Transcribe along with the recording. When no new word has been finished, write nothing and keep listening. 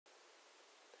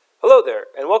Hello there,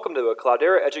 and welcome to a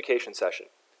Cloudera education session.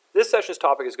 This session's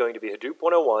topic is going to be Hadoop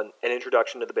 101 and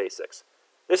Introduction to the Basics.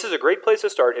 This is a great place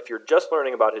to start if you're just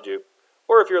learning about Hadoop,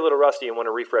 or if you're a little rusty and want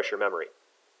to refresh your memory.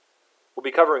 We'll be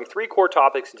covering three core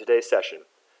topics in today's session.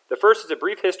 The first is a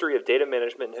brief history of data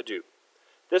management in Hadoop.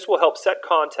 This will help set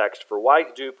context for why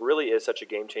Hadoop really is such a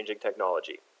game-changing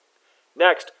technology.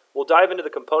 Next, we'll dive into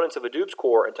the components of Hadoop's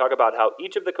core and talk about how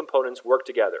each of the components work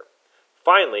together.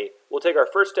 Finally, we'll take our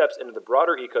first steps into the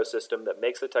broader ecosystem that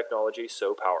makes the technology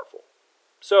so powerful.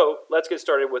 So, let's get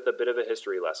started with a bit of a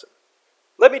history lesson.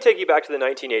 Let me take you back to the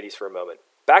 1980s for a moment.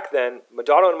 Back then,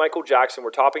 Madonna and Michael Jackson were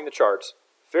topping the charts,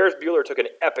 Ferris Bueller took an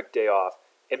epic day off,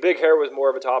 and big hair was more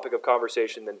of a topic of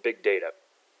conversation than big data.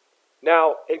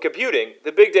 Now, in computing,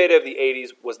 the big data of the 80s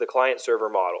was the client-server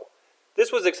model.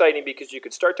 This was exciting because you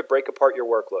could start to break apart your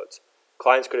workloads.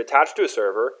 Clients could attach to a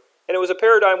server, and it was a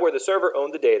paradigm where the server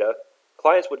owned the data,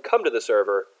 clients would come to the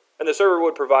server, and the server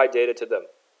would provide data to them.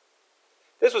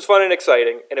 This was fun and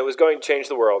exciting, and it was going to change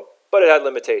the world, but it had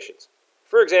limitations.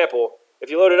 For example,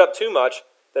 if you loaded up too much,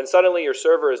 then suddenly your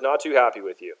server is not too happy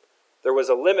with you. There was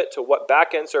a limit to what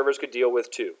back-end servers could deal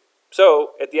with too.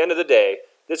 So, at the end of the day,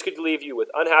 this could leave you with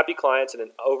unhappy clients and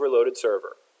an overloaded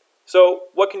server. So,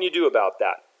 what can you do about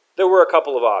that? There were a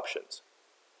couple of options.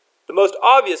 The most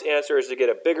obvious answer is to get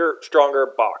a bigger, stronger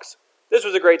box. This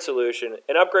was a great solution,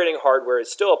 and upgrading hardware is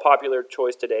still a popular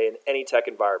choice today in any tech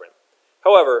environment.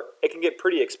 However, it can get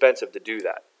pretty expensive to do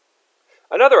that.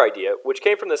 Another idea, which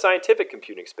came from the scientific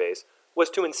computing space, was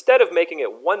to instead of making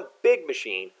it one big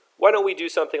machine, why don't we do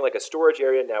something like a storage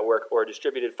area network or a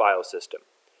distributed file system?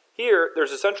 Here,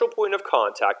 there's a central point of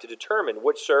contact to determine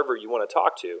which server you want to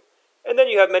talk to, and then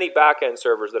you have many back-end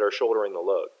servers that are shouldering the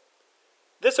load.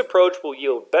 This approach will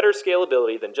yield better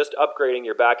scalability than just upgrading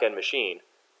your back-end machine,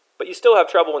 but you still have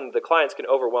trouble when the clients can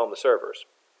overwhelm the servers.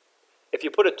 If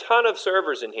you put a ton of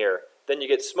servers in here, then you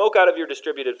get smoke out of your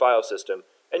distributed file system,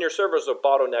 and your servers are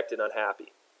bottlenecked and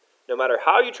unhappy. No matter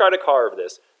how you try to carve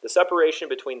this, the separation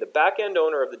between the back-end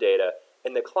owner of the data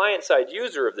and the client-side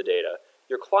user of the data,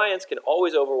 your clients can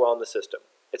always overwhelm the system.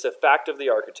 It's a fact of the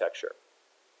architecture.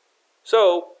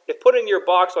 So, if putting your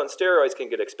box on steroids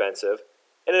can get expensive,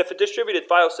 and if a distributed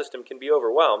file system can be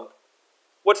overwhelmed,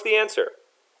 what's the answer?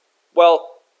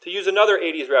 Well, to use another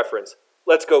 80s reference,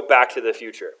 let's go back to the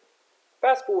future.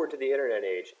 Fast forward to the internet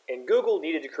age, and Google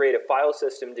needed to create a file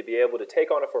system to be able to take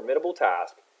on a formidable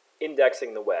task,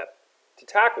 indexing the web. To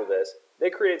tackle this, they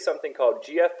created something called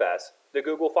GFS, the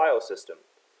Google File System.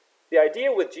 The idea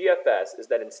with GFS is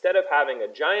that instead of having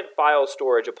a giant file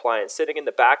storage appliance sitting in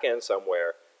the back end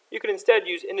somewhere, you can instead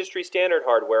use industry standard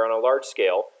hardware on a large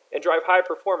scale and drive high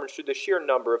performance through the sheer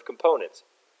number of components.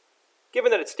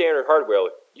 Given that it's standard hardware,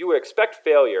 you would expect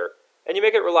failure, and you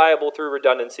make it reliable through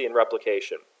redundancy and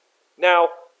replication. Now,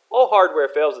 all hardware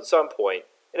fails at some point,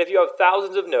 and if you have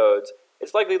thousands of nodes,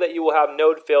 it's likely that you will have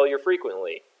node failure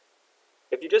frequently.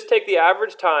 If you just take the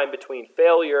average time between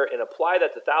failure and apply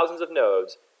that to thousands of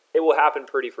nodes, it will happen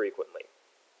pretty frequently.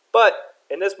 But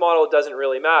in this model, it doesn't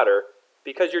really matter,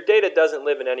 because your data doesn't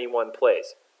live in any one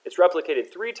place. It's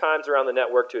replicated 3 times around the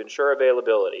network to ensure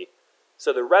availability,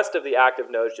 so the rest of the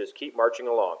active nodes just keep marching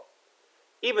along.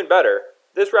 Even better,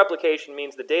 this replication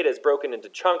means the data is broken into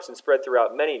chunks and spread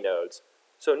throughout many nodes,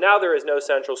 so now there is no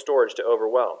central storage to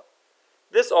overwhelm.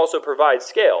 This also provides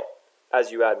scale.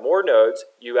 As you add more nodes,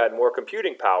 you add more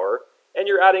computing power, and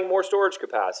you're adding more storage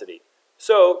capacity.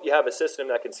 So you have a system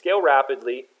that can scale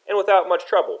rapidly and without much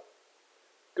trouble.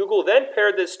 Google then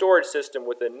paired this storage system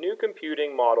with a new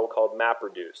computing model called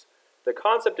Mapreduce. The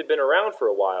concept had been around for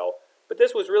a while, but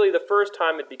this was really the first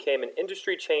time it became an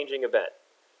industry-changing event.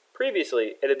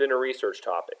 Previously, it had been a research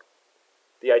topic.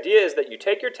 The idea is that you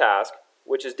take your task,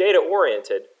 which is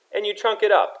data-oriented, and you chunk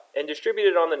it up and distribute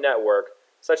it on the network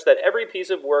such that every piece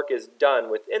of work is done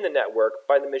within the network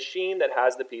by the machine that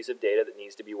has the piece of data that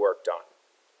needs to be worked on.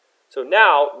 So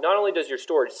now, not only does your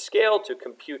storage scale to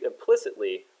compute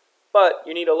implicitly, but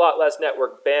you need a lot less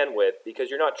network bandwidth because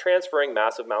you're not transferring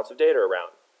massive amounts of data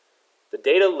around. The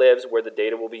data lives where the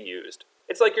data will be used.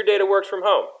 It's like your data works from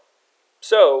home.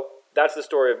 So, that's the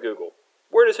story of Google.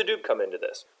 Where does Hadoop come into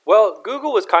this? Well,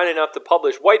 Google was kind enough to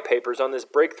publish white papers on this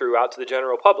breakthrough out to the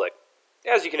general public.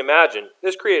 As you can imagine,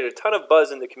 this created a ton of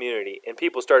buzz in the community and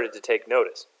people started to take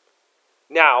notice.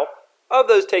 Now, of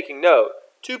those taking note,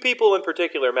 2 people in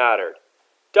particular mattered,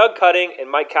 Doug Cutting and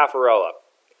Mike Caffarella.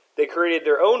 They created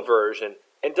their own version,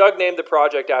 and Doug named the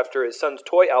project after his son's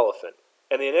toy elephant,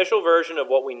 and the initial version of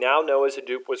what we now know as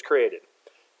Hadoop was created.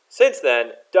 Since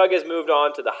then, Doug has moved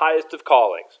on to the highest of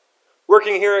callings,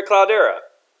 working here at Cloudera.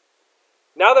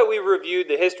 Now that we've reviewed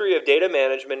the history of data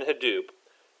management in Hadoop,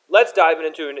 let's dive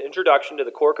into an introduction to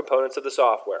the core components of the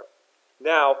software.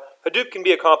 Now, Hadoop can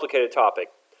be a complicated topic.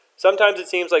 Sometimes it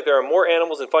seems like there are more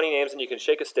animals and funny names than you can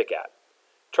shake a stick at.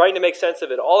 Trying to make sense of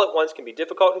it all at once can be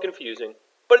difficult and confusing,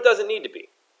 but it doesn't need to be.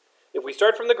 If we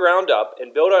start from the ground up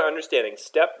and build our understanding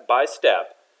step by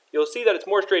step, you'll see that it's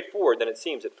more straightforward than it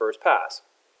seems at first pass.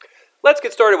 Let's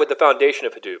get started with the foundation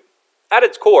of Hadoop. At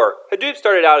its core, Hadoop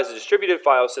started out as a distributed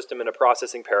file system in a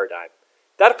processing paradigm.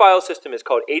 That file system is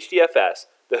called Hdfs,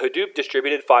 the Hadoop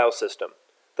Distributed File System.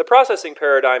 The processing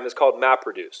paradigm is called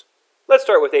Mapreduce. Let's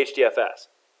start with Hdfs.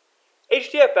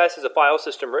 Hdfs is a file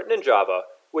system written in Java,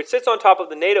 which sits on top of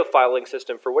the native filing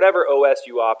system for whatever OS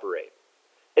you operate.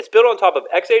 It's built on top of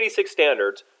x86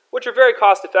 standards, which are very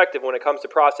cost-effective when it comes to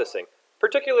processing,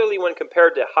 particularly when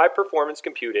compared to high-performance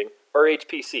computing, or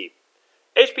HPC.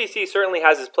 HPC certainly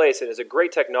has its place and is a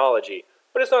great technology,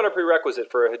 but it's not a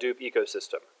prerequisite for a Hadoop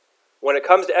ecosystem. When it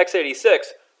comes to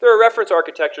x86, there are reference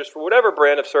architectures for whatever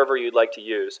brand of server you'd like to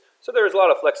use, so there is a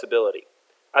lot of flexibility.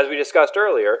 As we discussed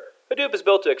earlier, Hadoop is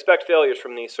built to expect failures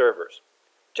from these servers.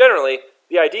 Generally,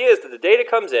 the idea is that the data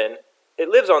comes in, it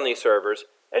lives on these servers,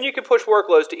 and you can push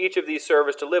workloads to each of these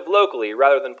servers to live locally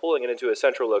rather than pulling it into a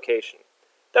central location.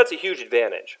 That's a huge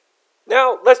advantage.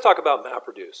 Now, let's talk about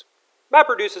Mapreduce.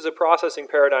 Mapreduce is a processing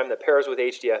paradigm that pairs with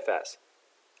Hdfs.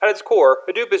 At its core,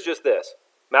 Hadoop is just this: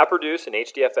 Mapreduce and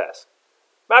Hdfs.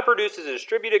 Mapreduce is a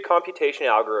distributed computation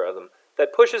algorithm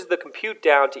that pushes the compute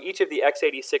down to each of the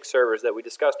x86 servers that we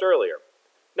discussed earlier.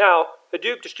 Now,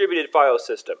 Hadoop Distributed File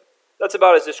System. That's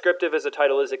about as descriptive as a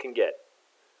title as it can get.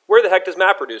 Where the heck does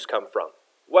Mapreduce come from?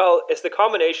 Well, it's the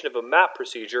combination of a map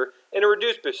procedure and a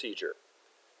reduce procedure.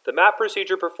 The map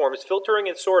procedure performs filtering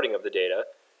and sorting of the data,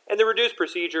 and the reduce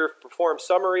procedure performs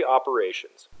summary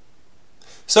operations.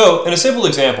 So, in a simple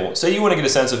example, say you want to get a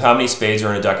sense of how many spades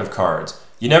are in a deck of cards.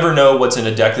 You never know what's in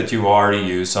a deck that you already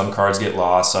used. Some cards get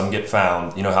lost, some get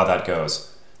found. You know how that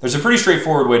goes. There's a pretty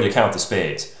straightforward way to count the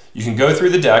spades. You can go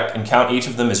through the deck and count each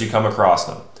of them as you come across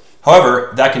them.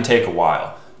 However, that can take a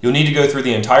while. You'll need to go through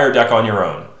the entire deck on your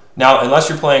own. Now, unless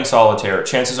you're playing solitaire,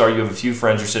 chances are you have a few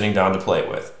friends you're sitting down to play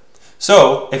with.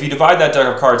 So, if you divide that deck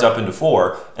of cards up into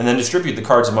 4 and then distribute the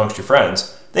cards amongst your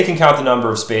friends, they can count the number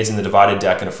of spades in the divided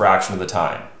deck in a fraction of the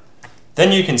time.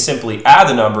 Then you can simply add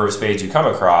the number of spades you come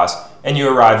across and you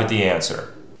arrive at the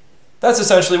answer. That's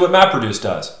essentially what Mapreduce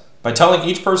does. By telling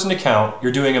each person to count,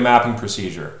 you're doing a mapping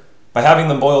procedure. By having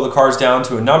them boil the cards down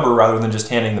to a number rather than just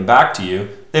handing them back to you,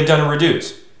 they've done a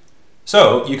reduce.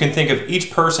 So, you can think of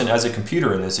each person as a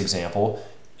computer in this example,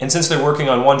 and since they're working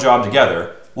on one job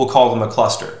together, we'll call them a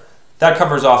cluster. That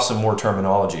covers off some more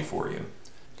terminology for you.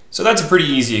 So that's a pretty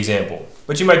easy example,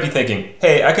 but you might be thinking,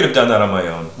 hey, I could have done that on my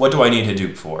own. What do I need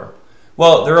Hadoop for?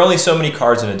 Well, there are only so many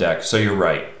cards in a deck, so you're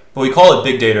right, but we call it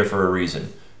big data for a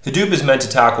reason. Hadoop is meant to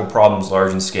tackle problems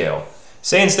large in scale.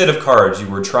 Say instead of cards, you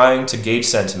were trying to gauge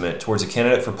sentiment towards a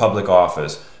candidate for public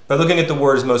office by looking at the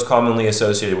words most commonly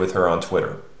associated with her on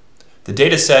Twitter. The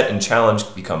data set and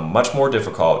challenge become much more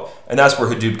difficult, and that's where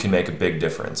Hadoop can make a big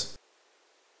difference.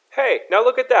 Hey, now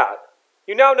look at that.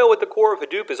 You now know what the core of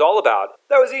Hadoop is all about.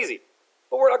 That was easy.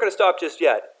 But we're not going to stop just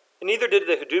yet, and neither did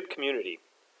the Hadoop community.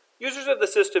 Users of the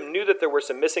system knew that there were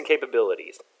some missing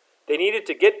capabilities. They needed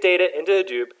to get data into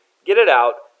Hadoop, get it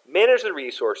out, manage the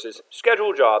resources,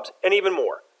 schedule jobs, and even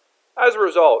more. As a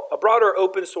result, a broader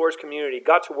open source community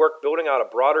got to work building out a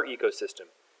broader ecosystem,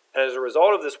 and as a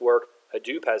result of this work,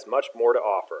 Hadoop has much more to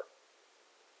offer.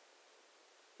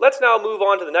 Let's now move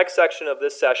on to the next section of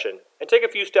this session and take a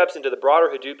few steps into the broader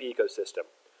Hadoop ecosystem.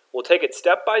 We'll take it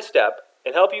step by step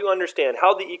and help you understand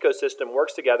how the ecosystem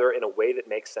works together in a way that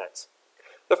makes sense.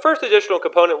 The first additional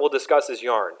component we'll discuss is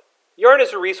Yarn. Yarn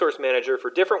is a resource manager for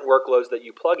different workloads that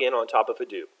you plug in on top of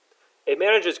Hadoop. It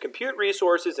manages compute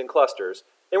resources and clusters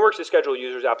and works to schedule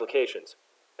users' applications.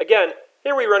 Again,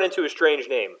 here we run into a strange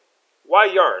name. Why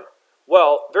Yarn?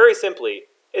 Well, very simply,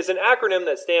 it's an acronym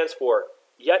that stands for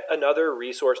Yet Another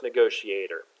Resource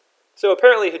Negotiator. So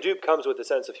apparently Hadoop comes with a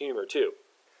sense of humor too.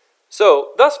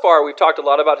 So, thus far we've talked a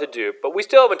lot about Hadoop, but we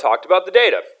still haven't talked about the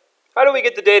data. How do we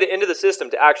get the data into the system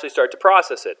to actually start to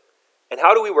process it? And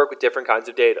how do we work with different kinds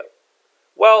of data?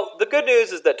 Well, the good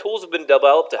news is that tools have been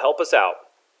developed to help us out.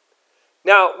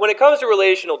 Now, when it comes to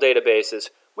relational databases,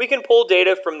 we can pull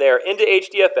data from there into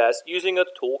Hdfs using a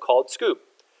tool called Scoop.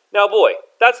 Now boy,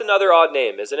 that's another odd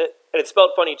name, isn't it? And it's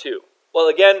spelled funny too. Well,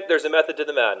 again, there's a method to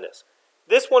the madness.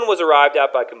 This one was arrived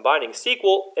at by combining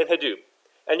SQL and Hadoop,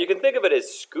 and you can think of it as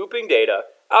scooping data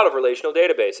out of relational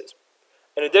databases.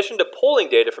 In addition to pulling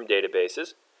data from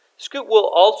databases, Scoop will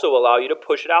also allow you to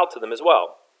push it out to them as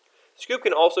well. Scoop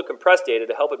can also compress data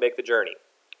to help it make the journey.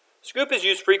 Scoop is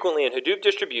used frequently in Hadoop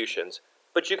distributions,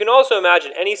 But you can also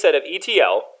imagine any set of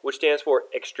ETL, which stands for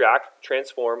extract,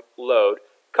 transform, load,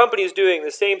 companies doing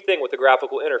the same thing with a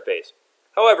graphical interface.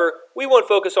 However, we won't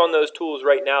focus on those tools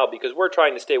right now because we're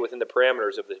trying to stay within the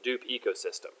parameters of the Hadoop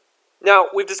ecosystem. Now,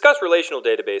 we've discussed relational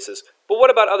databases, but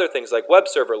what about other things like web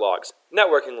server logs,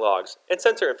 networking logs, and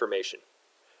sensor information?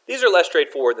 These are less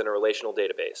straightforward than a relational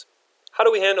database. How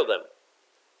do we handle them?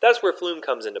 That's where Flume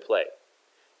comes into play.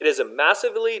 It is a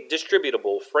massively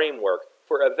distributable framework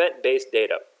for event-based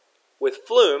data. With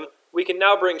Flume, we can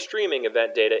now bring streaming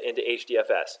event data into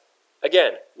Hdfs.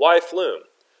 Again, why Flume?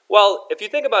 Well, if you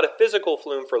think about a physical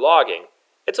Flume for logging,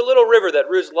 it's a little river that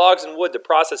routes logs and wood to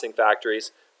processing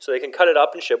factories so they can cut it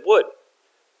up and ship wood.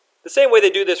 The same way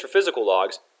they do this for physical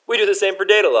logs, we do the same for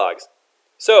data logs.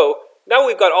 So, now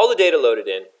we've got all the data loaded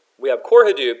in, we have core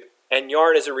Hadoop, and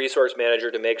Yarn is a resource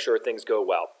manager to make sure things go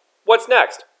well. What's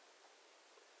next?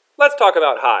 Let's talk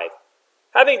about Hive.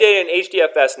 Having data in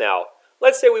Hdfs now,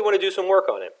 let's say we want to do some work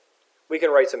on it. We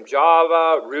can write some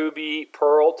Java, Ruby,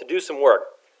 Perl to do some work.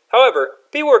 However,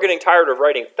 people are getting tired of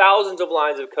writing thousands of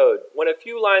lines of code when a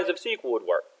few lines of SQL would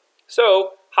work.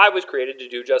 So, Hive was created to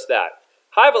do just that.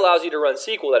 Hive allows you to run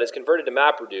SQL that is converted to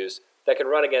Mapreduce that can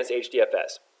run against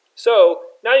Hdfs. So,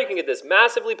 now you can get this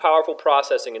massively powerful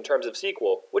processing in terms of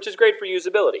SQL, which is great for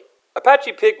usability.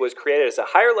 Apache Pig was created as a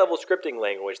higher-level scripting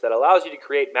language that allows you to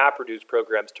create Mapreduce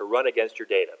programs to run against your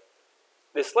data.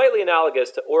 It is slightly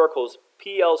analogous to Oracle's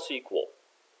PL SQL.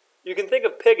 You can think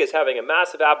of Pig as having a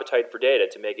massive appetite for data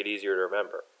to make it easier to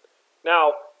remember.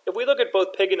 Now, if we look at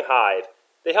both Pig and Hive,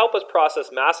 they help us process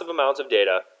massive amounts of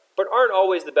data, but aren't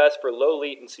always the best for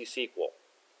low-latency SQL.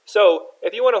 So,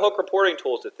 if you want to hook reporting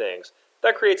tools to things,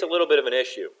 that creates a little bit of an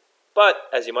issue. But,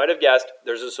 as you might have guessed,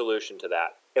 there's a solution to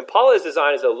that. Impala is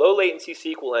designed as a low-latency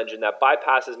SQL engine that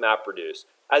bypasses Mapreduce,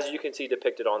 as you can see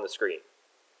depicted on the screen.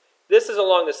 This is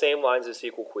along the same lines as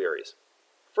SQL queries.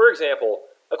 For example,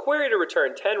 a query to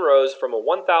return 10 rows from a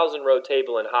 1,000-row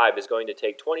table in Hive is going to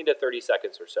take 20 to 30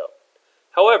 seconds or so.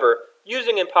 However,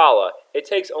 using Impala, it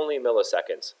takes only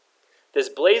milliseconds. This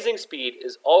blazing speed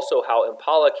is also how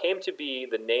Impala came to be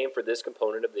the name for this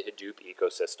component of the Hadoop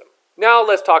ecosystem. Now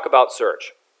let's talk about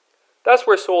search. That's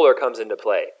where Solr comes into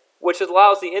play, which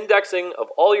allows the indexing of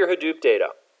all your Hadoop data.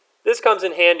 This comes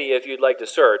in handy if you'd like to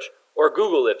search, or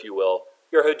Google if you will,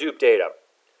 your Hadoop data.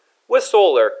 With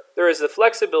Solr, there is the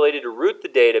flexibility to route the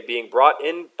data being brought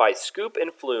in by Scoop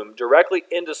and Flume directly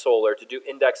into Solr to do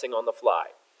indexing on the fly.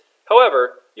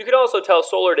 However, you can also tell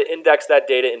Solr to index that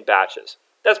data in batches.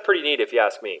 That's pretty neat if you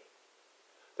ask me.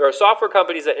 There are software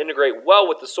companies that integrate well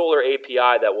with the Solr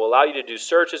API that will allow you to do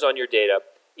searches on your data,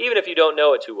 even if you don't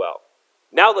know it too well.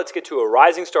 Now let's get to a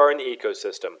rising star in the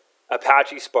ecosystem,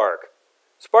 Apache Spark.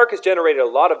 Spark has generated a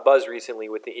lot of buzz recently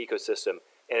with the ecosystem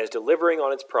and is delivering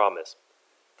on its promise.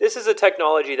 This is a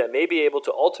technology that may be able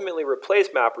to ultimately replace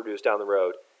Mapreduce down the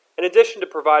road, in addition to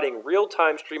providing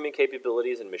real-time streaming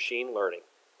capabilities and machine learning.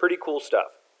 Pretty cool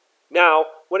stuff. Now,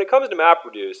 when it comes to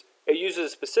Mapreduce, it uses a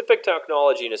specific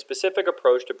technology and a specific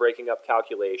approach to breaking up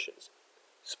calculations.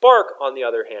 Spark, on the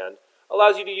other hand,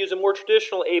 allows you to use a more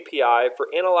traditional API for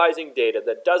analyzing data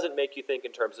that doesn't make you think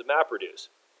in terms of Mapreduce.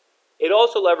 It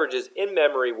also leverages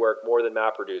in-memory work more than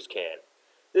Mapreduce can.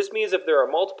 This means if there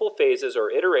are multiple phases or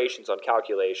iterations on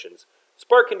calculations,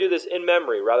 Spark can do this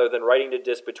in-memory rather than writing to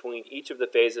disk between each of the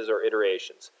phases or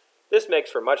iterations. This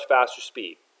makes for much faster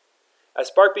speed. As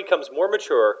Spark becomes more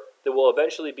mature, there will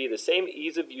eventually be the same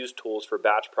ease-of-use tools for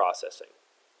batch processing.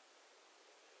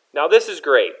 Now this is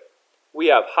great. We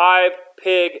have Hive,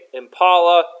 Pig,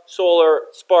 Impala, Solr,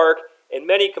 Spark, and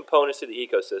many components to the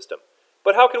ecosystem.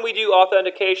 But how can we do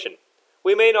authentication?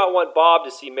 We may not want Bob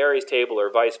to see Mary's table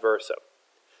or vice versa.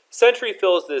 Sentry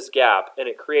fills this gap, and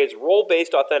it creates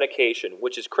role-based authentication,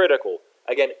 which is critical,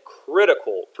 again,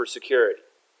 critical for security.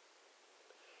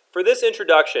 For this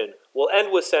introduction, we'll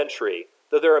end with Sentry,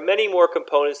 though there are many more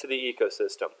components to the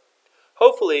ecosystem.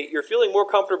 Hopefully, you're feeling more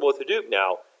comfortable with Hadoop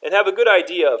now and have a good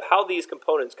idea of how these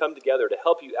components come together to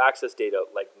help you access data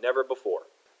like never before.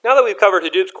 Now that we've covered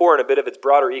Hadoop's core and a bit of its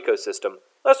broader ecosystem,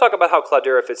 let's talk about how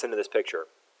Cloudera fits into this picture.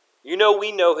 We know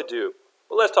Hadoop,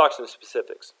 but let's talk some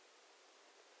specifics.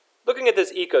 Looking at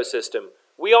this ecosystem,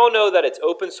 we all know that it's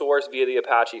open source via the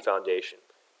Apache Foundation.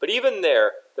 But even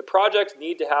there, the projects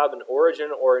need to have an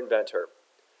origin or inventor.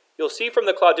 You'll see from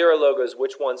the Cloudera logos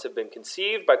which ones have been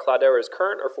conceived by Cloudera's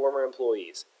current or former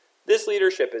employees. This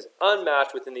leadership is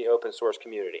unmatched within the open source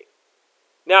community.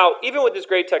 Now, even with this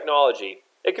great technology,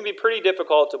 it can be pretty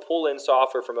difficult to pull in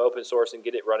software from open source and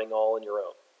get it running all on your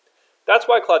own. That's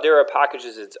why Cloudera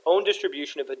packages its own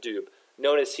distribution of Hadoop,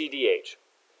 known as CDH.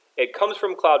 It comes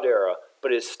from Cloudera,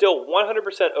 but is still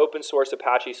 100% open source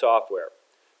Apache software.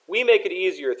 We make it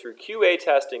easier through QA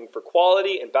testing for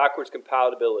quality and backwards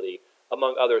compatibility,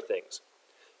 among other things.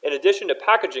 In addition to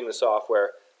packaging the software,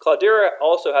 Cloudera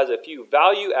also has a few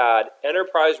value-add,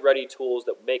 enterprise-ready tools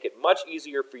that make it much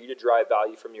easier for you to drive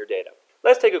value from your data.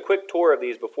 Let's take a quick tour of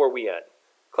these before we end.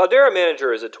 Cloudera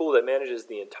Manager is a tool that manages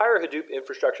the entire Hadoop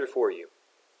infrastructure for you.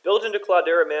 Built into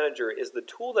Cloudera Manager is the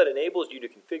tool that enables you to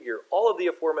configure all of the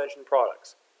aforementioned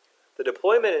products. The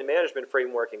deployment and management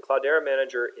framework in Cloudera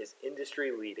Manager is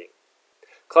industry-leading.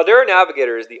 Cloudera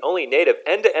Navigator is the only native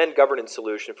end-to-end governance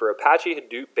solution for Apache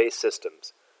Hadoop-based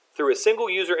systems. Through a single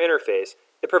user interface,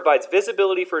 it provides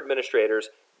visibility for administrators,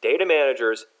 data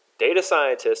managers, data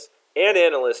scientists, and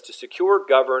analysts to secure,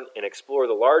 govern, and explore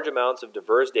the large amounts of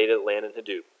diverse data that land in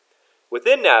Hadoop.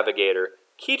 Within Navigator,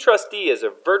 KeyTrustee is a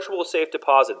virtual safe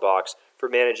deposit box for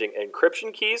managing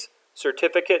encryption keys,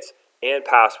 certificates, and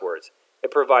passwords.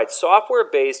 It provides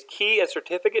software-based key and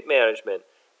certificate management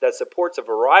that supports a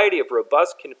variety of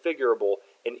robust, configurable,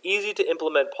 and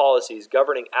easy-to-implement policies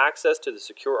governing access to the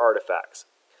secure artifacts.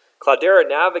 Cloudera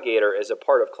Navigator is a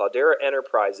part of Cloudera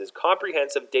Enterprise's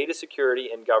comprehensive data security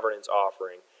and governance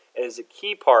offering and is a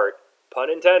key part,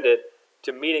 pun intended,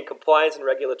 to meeting compliance and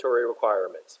regulatory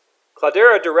requirements.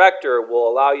 Cloudera Director will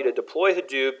allow you to deploy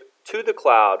Hadoop to the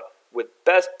cloud with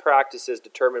best practices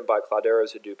determined by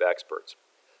Cloudera's Hadoop experts.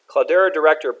 Cloudera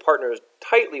Director partners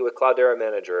tightly with Cloudera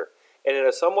Manager and in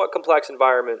a somewhat complex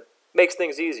environment makes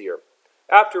things easier.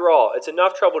 After all, it's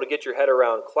enough trouble to get your head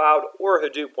around cloud or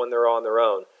Hadoop when they're on their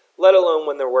own, let alone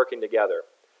when they're working together.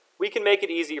 We can make it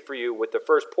easy for you with the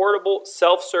first portable,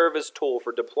 self-service tool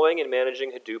for deploying and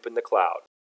managing Hadoop in the cloud.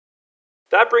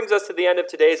 That brings us to the end of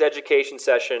today's education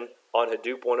session on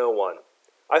Hadoop 101.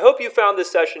 I hope you found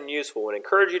this session useful and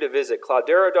encourage you to visit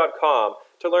Cloudera.com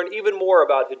to learn even more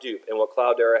about Hadoop and what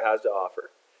Cloudera has to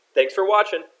offer. Thanks for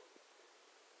watching.